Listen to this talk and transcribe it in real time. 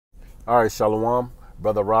All right, Shalom.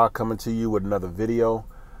 Brother Ra coming to you with another video.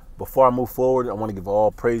 Before I move forward, I want to give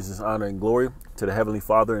all praises, honor, and glory to the Heavenly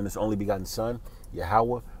Father and His only begotten Son,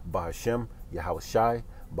 Yahweh, Bahashem, Yahweh Shai,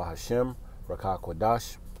 Bahashem, Rakah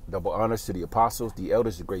Kwadash. Double honors to the apostles, the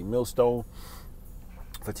elders, the great millstone,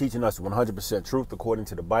 for teaching us 100% truth according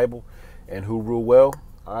to the Bible, and who rule well.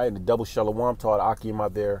 All right, and the double Shalom to all the Akim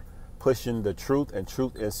out there, pushing the truth and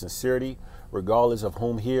sincerity, regardless of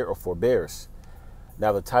whom hear or forbears.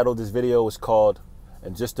 Now, the title of this video is called,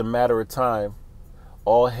 "In Just a Matter of Time,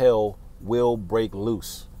 All Hell Will Break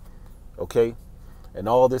Loose." Okay? And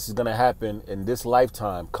all this is going to happen in this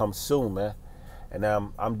lifetime, come soon, man. And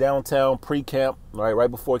I'm downtown pre-camp, right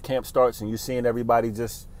before camp starts, and you're seeing everybody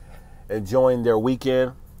just enjoying their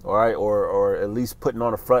weekend, all right, or at least putting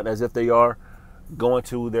on a front as if they are, going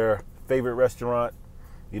to their favorite restaurant,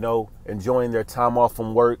 enjoying their time off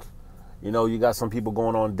from work. You got some people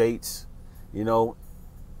going on dates,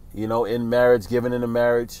 in marriage, giving into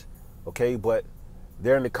marriage, okay? But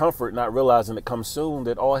they're in the comfort, not realizing it comes soon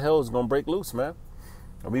that all hell is going to break loose, man.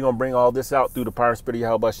 And we're going to bring all this out through the power and spirit of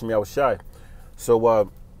Yahweh Shem Yahweh Shai. So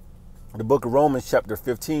the book of Romans, chapter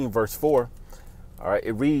 15, verse 4, all right,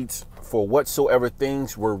 it reads, "For whatsoever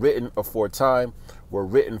things were written aforetime were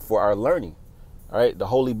written for our learning." All right, the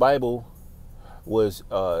Holy Bible was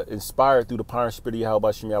inspired through the power and spirit of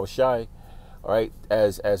Yahweh Shem Yahweh Shai, all right,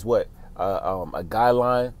 as what? A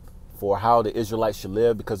guideline for how the Israelites should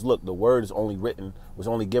live, because look, the word was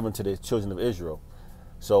only given to the children of Israel.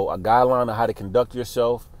 So a guideline on how to conduct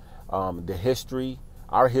yourself, the history,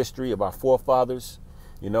 our history of our forefathers,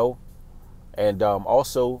 and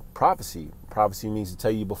also prophecy. Prophecy means to tell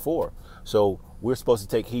you before. So we're supposed to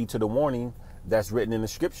take heed to the warning that's written in the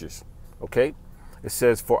scriptures. Okay. It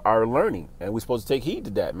says for our learning, and we're supposed to take heed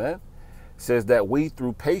to that, man. It says that we,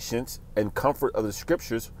 through patience and comfort of the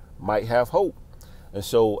scriptures, might have hope. And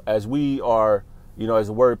so as we are, as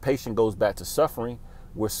the word patient goes back to suffering,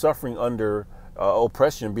 we're suffering under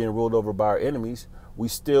oppression, being ruled over by our enemies. We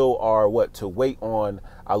still are to wait on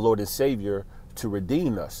our Lord and Savior to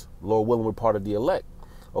redeem us. Lord willing, we're part of the elect.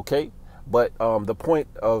 Okay. But the point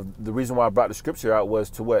of the reason why I brought the scripture out was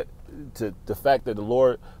to the fact that the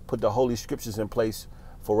Lord put the holy scriptures in place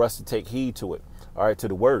for us to take heed to it. All right. To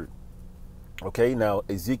the word. Okay. Now,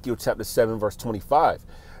 Ezekiel chapter 7, verse 25,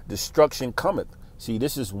 destruction cometh. See,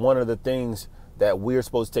 this is one of the things that we're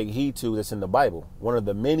supposed to take heed to that's in the Bible. One of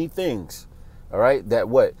the many things, all right,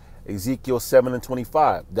 that Ezekiel 7 and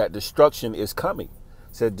 25, that destruction is coming.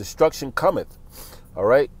 It said destruction cometh, all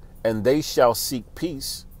right, and they shall seek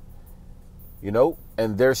peace,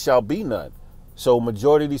 and there shall be none. So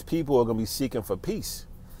majority of these people are going to be seeking for peace.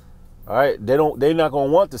 All right, they're not going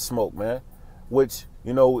to want the smoke, man, which,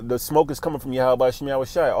 the smoke is coming from Yahweh Shem Yahweh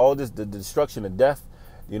Shai. All this, the destruction, the death,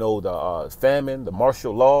 the famine, the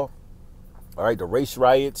martial law, all right, the race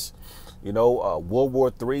riots, World War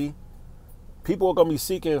III. People are going to be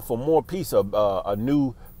seeking for more peace, a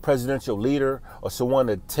new presidential leader or someone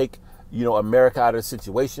to take, America out of the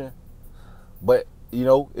situation. But,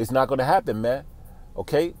 it's not going to happen, man.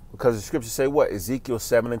 Okay? Because the scriptures say Ezekiel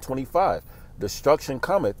 7 and 25. Destruction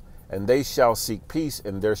cometh, and they shall seek peace,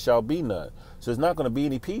 and there shall be none. So there's not going to be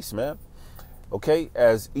any peace, man. Okay,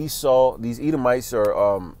 as Esau, these Edomites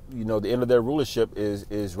are, the end of their rulership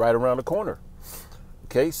is right around the corner.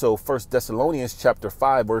 Okay, so 1 Thessalonians chapter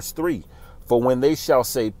 5, verse 3. "For when they shall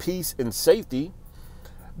say peace and safety,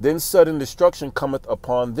 then sudden destruction cometh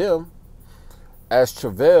upon them, as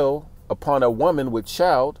travail upon a woman with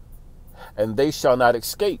child, and they shall not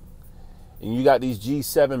escape." And you got these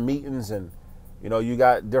G7 meetings, and, you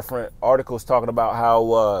got different articles talking about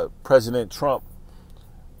how President Trump,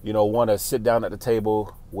 want to sit down at the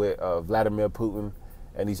table with Vladimir Putin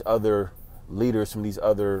and these other leaders from these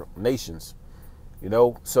other nations,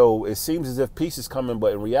 So it seems as if peace is coming,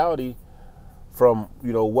 but in reality, from,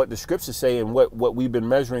 what the scriptures say and what we've been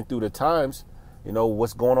measuring through the times,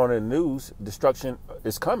 what's going on in the news, destruction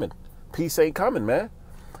is coming. Peace ain't coming, man.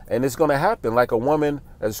 And it's going to happen like a woman,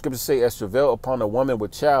 as the scriptures say, as travail upon a woman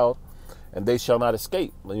with child, and they shall not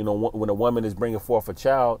escape. When a woman is bringing forth a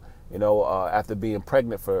child, after being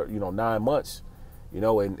pregnant for, 9 months,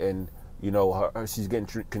 and she's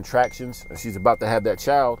getting contractions and she's about to have that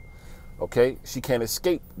child. Okay. She can't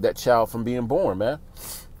escape that child from being born, man.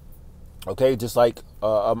 Okay. Just like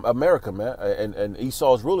America, man, and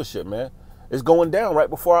Esau's rulership, man, it's going down right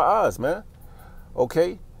before our eyes, man.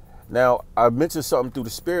 Okay. Now, I mentioned something through the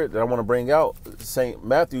spirit that I want to bring out. St.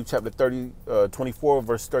 Matthew chapter 24,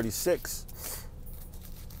 verse 36.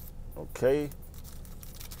 Okay.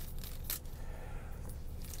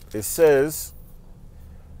 It says,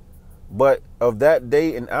 But of that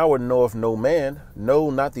day and hour knoweth no man, no,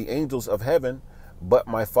 not the angels of heaven, but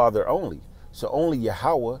my Father only. So only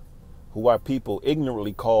Yahweh, who our people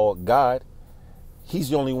ignorantly call God, he's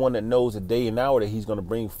the only one that knows the day and hour that he's going to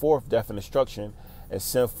bring forth death and destruction and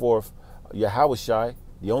send forth Yahushai,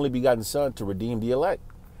 the only begotten Son, to redeem the elect.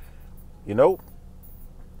 You know?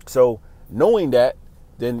 So knowing that,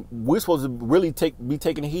 then we're supposed to really be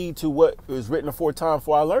taking heed to what is written aforetime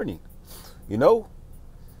for our learning. You know?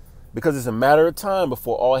 Because it's a matter of time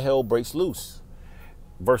before all hell breaks loose.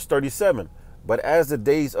 Verse 37, but as the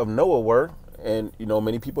days of Noah were, and you know,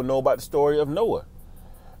 many people know about the story of Noah.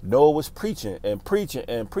 Noah was preaching and preaching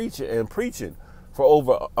and preaching and preaching for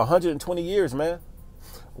over 120 years, man.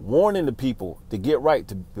 Warning the people to get right,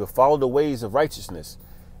 to follow the ways of righteousness.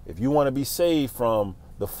 If you want to be saved from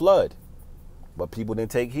the flood. But people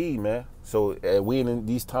didn't take heed, man. So we in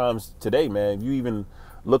these times today, man, if you even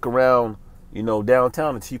look around, you know,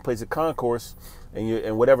 downtown, the chief place of concourse, and you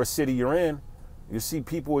in whatever city you're in, you see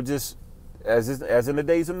people are just as in the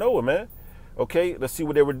days of Noah, man. Okay, let's see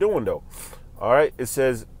what they were doing though. All right, it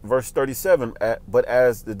says, verse 37, but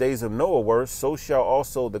as the days of Noah were, so shall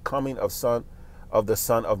also the coming of the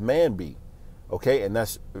Son of Man be. Okay, and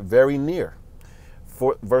that's very near.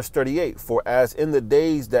 For verse 38, for as in the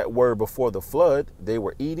days that were before the flood, they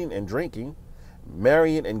were eating and drinking,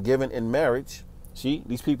 marrying and giving in marriage. See,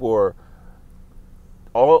 these people are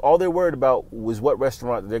all they're worried about was what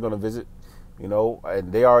restaurant they're going to visit, you know,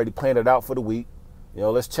 and they already planned it out for the week. You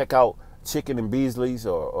know, let's check out Chicken and Beasley's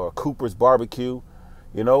or Cooper's Barbecue,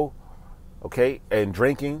 you know, okay, and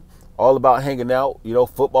drinking, all about hanging out. You know,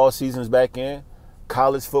 football season's back in,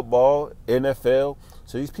 college football, NFL.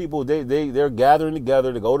 So these people, they're gathering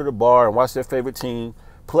together to go to the bar and watch their favorite team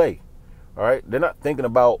play. All right, they're not thinking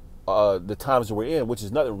about the times that we're in, which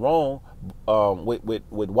is nothing wrong with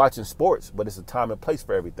watching sports, but it's a time and place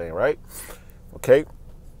for everything, right? Okay.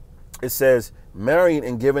 It says marrying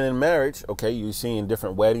and giving in marriage. Okay, you're seeing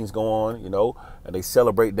different weddings go on, you know, and they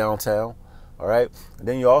celebrate downtown. All right, and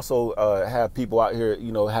then you also have people out here,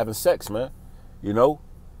 you know, having sex, man. You know,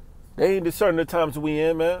 they ain't discerning the times we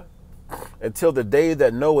in, man. Until the day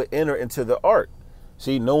that Noah entered into the ark.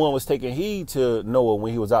 See, no one was taking heed to Noah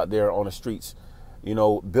when he was out there on the streets, you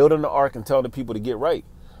know, building the ark and telling the people to get right.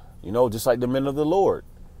 You know, just like the men of the Lord.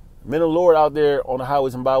 Men of the Lord out there on the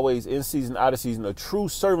highways and byways, in season, out of season. A true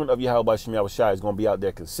servant of Yahweh Shem Yahushai is going to be out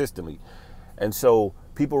there consistently. And so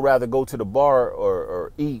people rather go to the bar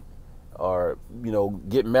or eat or, you know,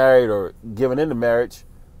 get married or giving into marriage,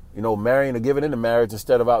 you know, marrying or giving into marriage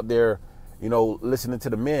instead of out there, you know, listening to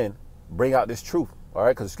the men bring out this truth. All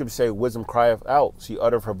right, because the scriptures say wisdom crieth out. She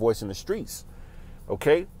uttereth her voice in the streets.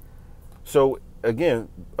 Okay, so again,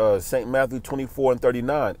 St. Matthew 24 and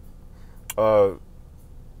 39.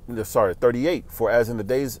 38. For as in the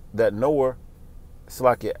days that Noah,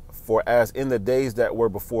 for as in the days that were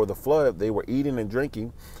before the flood, they were eating and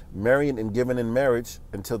drinking, marrying and giving in marriage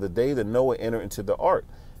until the day that Noah entered into the ark.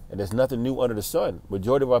 And there's nothing new under the sun.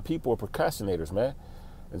 Majority of our people are procrastinators, man.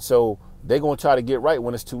 And so they're going to try to get right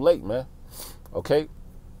when it's too late, man. Okay.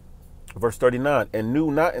 Verse 39, and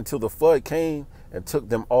knew not until the flood came and took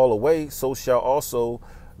them all away, so shall also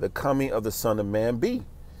the coming of the Son of Man be.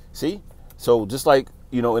 See? So just like,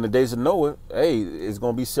 you know, in the days of Noah, hey, it's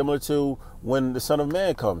going to be similar to when the Son of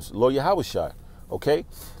Man comes, Lord Yahushua. Okay?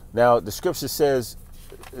 Now, the scripture says,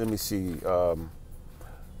 let me see,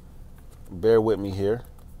 bear with me here.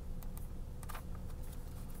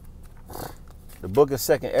 The book of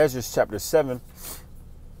 2nd Ezra, chapter 7,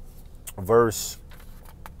 verse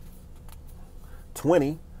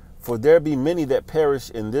 20. For there be many that perish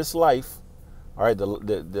in this life. All right, the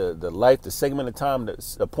life, the segment of time,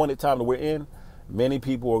 the appointed time that we're in, many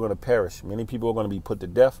people are going to perish. Many people are going to be put to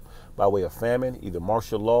death by way of famine, either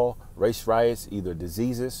martial law, race riots, either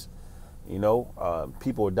diseases. You know,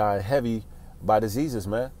 people are dying heavy by diseases,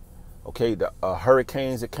 man. Okay, the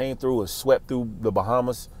hurricanes that came through and swept through the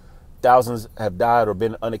Bahamas, thousands have died or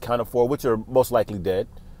been unaccounted for, which are most likely dead.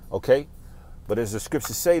 Okay, but as the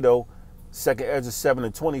scriptures say, though, 2nd Ezra 7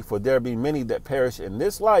 and 20, for there be many that perish in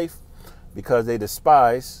this life because they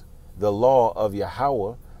despise the law of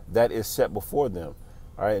Yahweh that is set before them.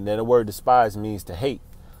 All right, and then the word despise means to hate.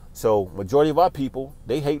 So majority of our people,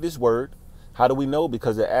 they hate this word. How do we know?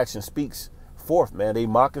 Because their action speaks forth, man. They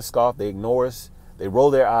mock and scoff, they ignore us, they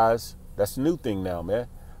roll their eyes. That's the new thing now, man.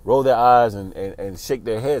 Roll their eyes and shake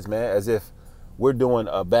their heads, man, as if we're doing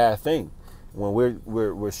a bad thing. When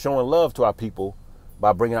we're showing love to our people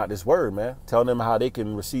by bringing out this word, man, telling them how they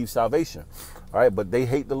can receive salvation. All right, but they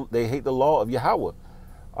hate the law of Yahweh.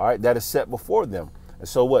 All right, that is set before them. And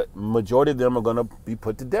so what? Majority of them are going to be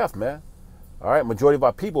put to death, man. All right, majority of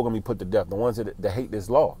our people are going to be put to death, the ones that hate this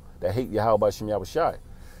law, that hate Yahweh B'Shem Yahushai.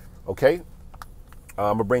 Okay,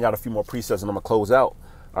 I'm going to bring out a few more precepts and I'm going to close out.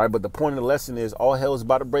 All right, but the point of the lesson is all hell is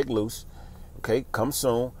about to break loose. Okay, come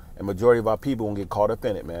soon, and majority of our people going to get caught up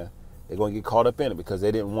in it, man. They're going to get caught up in it because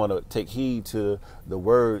they didn't want to take heed to the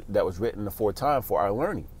word that was written aforetime for our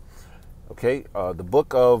learning. Okay, the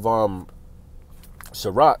book of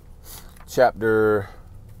Sirach, chapter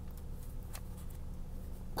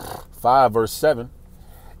 5, verse 7,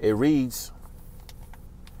 it reads,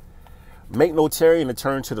 "Make no tarrying to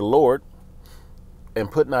turn to the Lord, and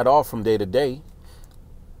put not off from day to day,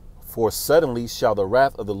 for suddenly shall the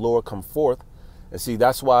wrath of the Lord come forth." And see,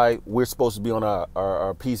 that's why we're supposed to be on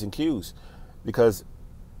our P's and Q's, because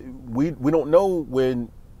we don't know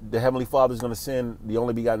when the Heavenly Father is going to send the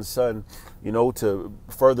only begotten Son, you know, to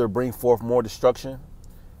further bring forth more destruction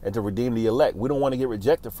and to redeem the elect. We don't want to get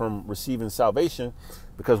rejected from receiving salvation,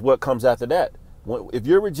 because what comes after that? If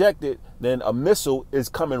you're rejected, then a missile is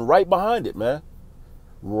coming right behind it, man.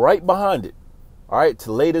 Right behind it. All right,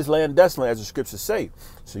 to lay this land desolate, as the scriptures say.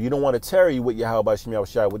 So you don't want to tarry with Yahweh B'Shem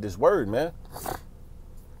Yahushai with this word, man.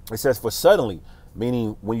 It says, for suddenly,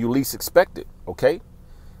 meaning when you least expect it, okay?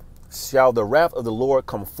 Shall the wrath of the Lord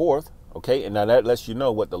come forth, okay? And now that lets you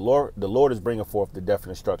know what the Lord is bringing forth, the death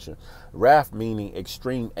and destruction. Wrath meaning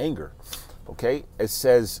extreme anger, okay? It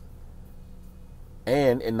says,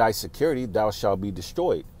 and in thy security thou shalt be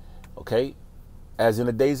destroyed, okay? As in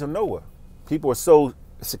the days of Noah. People are so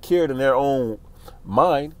secured in their own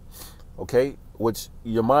mind, okay, which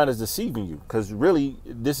your mind is deceiving you, because really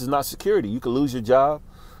this is not security. You could lose your job,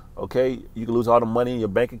 okay? You can lose all the money in your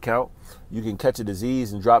bank account. You can catch a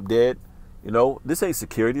disease and drop dead. You know, this ain't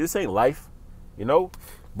security. This ain't life, you know,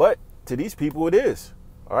 but to these people it is.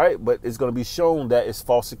 All right, but it's going to be shown that it's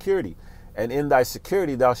false security. And in thy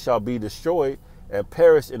security thou shalt be destroyed and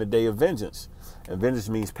perish in the day of vengeance. And vengeance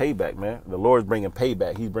means payback, man. The Lord is bringing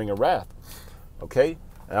payback. He's bringing wrath. Okay,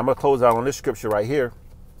 and I'm going to close out on this scripture right here.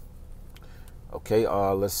 Okay,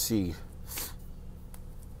 let's see.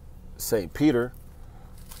 St. Peter.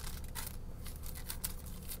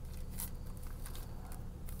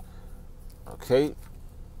 Okay,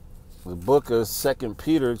 the book of 2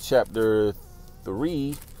 Peter chapter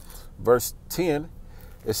 3, verse 10.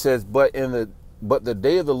 It says, but the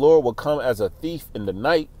day of the Lord will come as a thief in the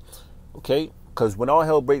night. Okay, because when all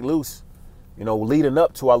hell break loose, you know, leading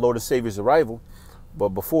up to our Lord and Savior's arrival, but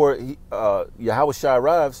before Yahushua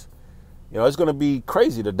arrives, you know, it's going to be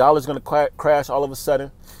crazy. The dollar's going to crash all of a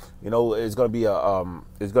sudden. You know, it's going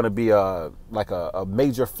to be like a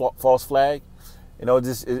major false flag. You know,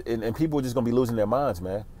 and people are just going to be losing their minds,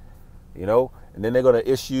 man. You know, and then they're going to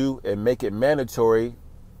issue and make it mandatory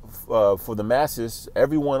for the masses.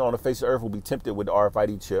 Everyone on the face of the earth will be tempted with the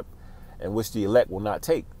RFID chip, and which the elect will not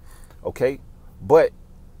take. Okay, but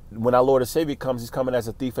when our Lord and Savior comes, he's coming as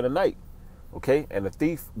a thief in the night. Okay, and the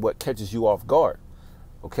thief, what catches you off guard.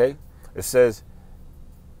 Okay, it says,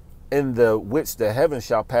 in the which the heavens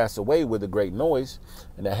shall pass away with a great noise,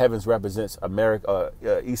 and the heavens represents America,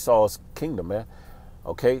 Esau's kingdom, man.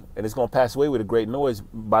 Okay, and it's going to pass away with a great noise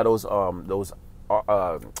by those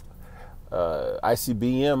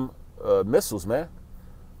ICBM missiles, man.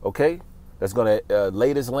 Okay, that's going to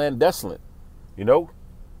lay this land desolate. You know,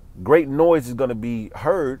 great noise is going to be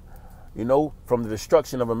heard, you know, from the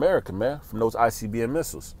destruction of America, man, from those ICBM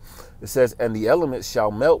missiles. It says, and the elements shall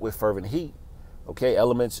melt with fervent heat. Okay,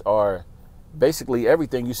 elements are basically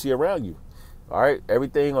everything you see around you. All right,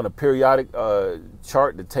 everything on a periodic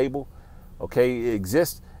chart, the table, okay, it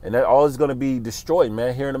exists, and that all is going to be destroyed,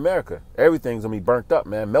 man, here in America. Everything's going to be burnt up,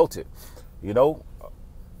 man, melted. You know,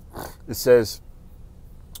 it says,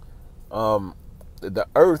 the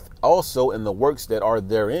earth also and the works that are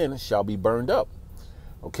therein shall be burned up.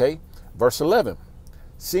 Okay, verse 11,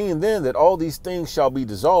 seeing then that all these things shall be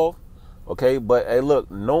dissolved. Okay, but hey, look,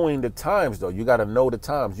 knowing the times, though, you got to know the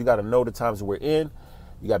times. You got to know the times we're in.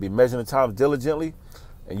 You got to be measuring the times diligently,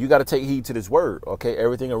 and you got to take heed to this word. Okay,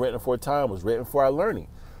 everything written for a time was written for our learning.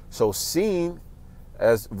 So seeing,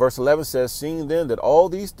 as verse 11 says, seeing then that all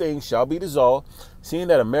these things shall be dissolved, seeing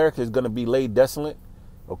that America is going to be laid desolate,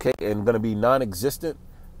 okay, and going to be non-existent,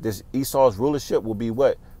 this Esau's rulership will be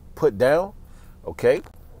what? Put down, okay?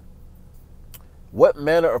 What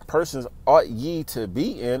manner of persons ought ye to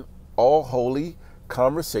be in all holy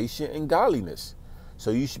conversation and godliness?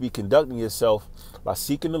 So you should be conducting yourself by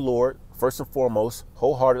seeking the Lord first and foremost,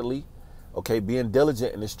 wholeheartedly, okay, being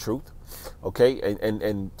diligent in this truth, okay,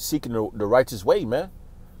 and seeking the righteous way, man,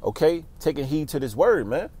 okay, taking heed to this word,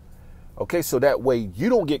 man, okay, so that way you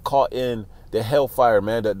don't get caught in the hellfire,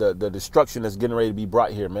 man, the destruction that's getting ready to be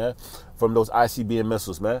brought here, man, from those ICBM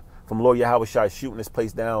missiles, man, from Lord Yahweh Shai shooting this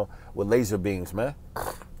place down with laser beams, man.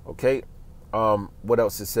 Okay. What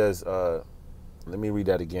else it says? Let me read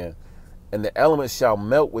that again. And the elements shall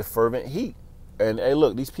melt with fervent heat. And hey,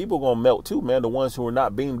 look, these people are gonna melt too, man. The ones who are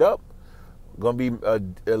not beamed up, gonna be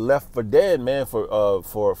left for dead, man.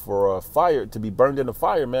 For fire to be burned in the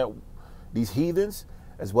fire, man. These heathens,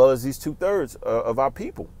 as well as these 2/3 of our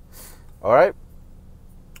people. All right.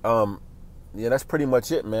 Yeah, that's pretty much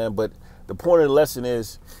it, man. But the point of the lesson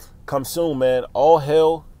is, come soon, man. All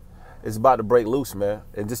hell is about to break loose, man.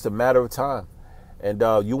 In just a matter of time. And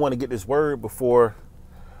you want to get this word before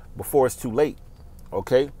it's too late.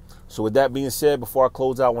 Okay. So with that being said, before I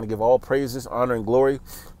close out, I want to give all praises, honor, and glory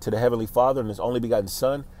to the Heavenly Father and His only begotten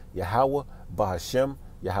Son, Yahweh, Bahashem,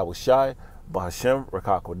 Yahweh Shai, Bahashem,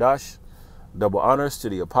 Rakah Kodash. Double honors to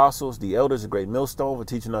the apostles, the elders, the great millstone for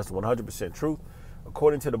teaching us 100% truth,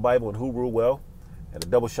 according to the Bible and who rule well. And a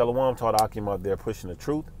double shalom to all the Akim out there pushing the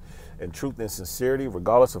truth and sincerity,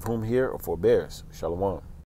 regardless of whom here or forbears. Shalom.